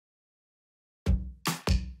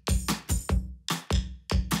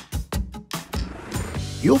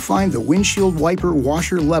you'll find the windshield wiper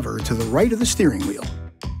washer lever to the right of the steering wheel.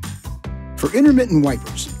 For intermittent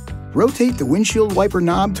wipers, rotate the windshield wiper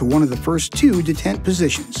knob to one of the first two detent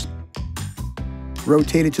positions.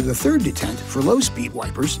 Rotate it to the third detent for low-speed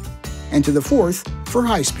wipers, and to the fourth for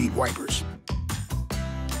high-speed wipers.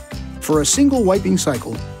 For a single wiping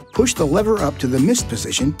cycle, push the lever up to the mist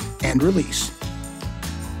position and release.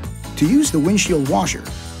 To use the windshield washer,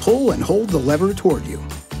 pull and hold the lever toward you.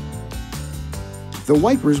 The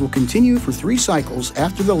wipers will continue for 3 cycles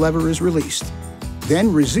after the lever is released,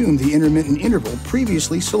 then resume the intermittent interval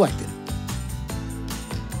previously selected.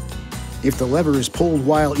 If the lever is pulled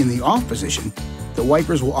while in the off position, the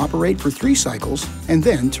wipers will operate for 3 cycles and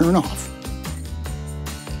then turn off.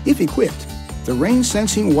 If equipped, the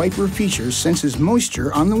rain-sensing wiper feature senses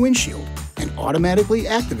moisture on the windshield and automatically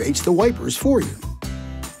activates the wipers for you.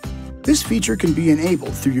 This feature can be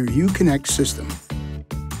enabled through your Uconnect system.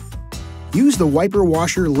 Use the wiper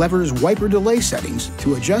washer lever's wiper delay settings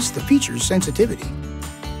to adjust the feature's sensitivity.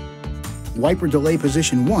 Wiper delay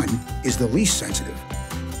position 1 is the least sensitive,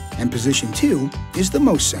 and position 2 is the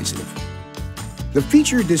most sensitive. The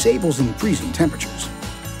feature disables in freezing temperatures.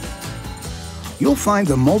 You'll find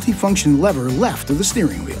the multifunction lever left of the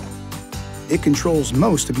steering wheel. It controls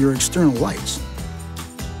most of your external lights.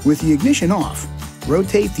 With the ignition off,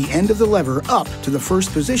 rotate the end of the lever up to the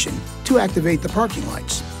first position to activate the parking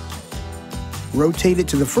lights. Rotate it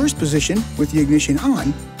to the first position with the ignition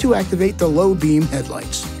on to activate the low beam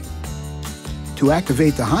headlights. To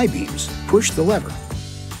activate the high beams, push the lever.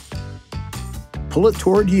 Pull it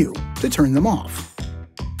toward you to turn them off.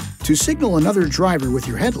 To signal another driver with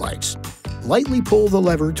your headlights, lightly pull the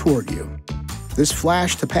lever toward you. This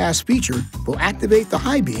flash to pass feature will activate the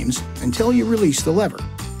high beams until you release the lever.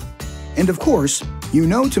 And of course, you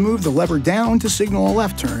know to move the lever down to signal a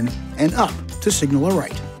left turn and up to signal a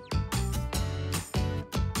right.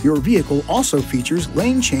 Your vehicle also features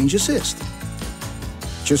lane change assist.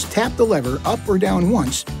 Just tap the lever up or down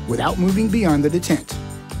once without moving beyond the detent.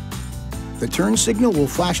 The turn signal will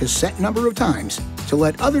flash a set number of times to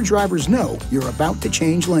let other drivers know you're about to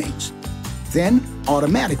change lanes, then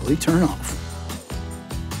automatically turn off.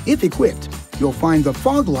 If equipped, you'll find the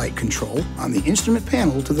fog light control on the instrument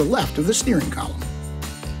panel to the left of the steering column.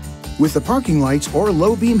 With the parking lights or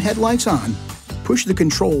low beam headlights on, push the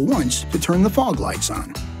control once to turn the fog lights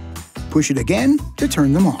on. Push it again to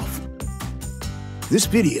turn them off. This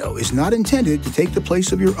video is not intended to take the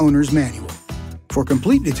place of your owner's manual. For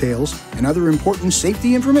complete details and other important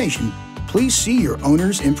safety information, please see your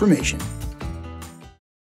owner's information.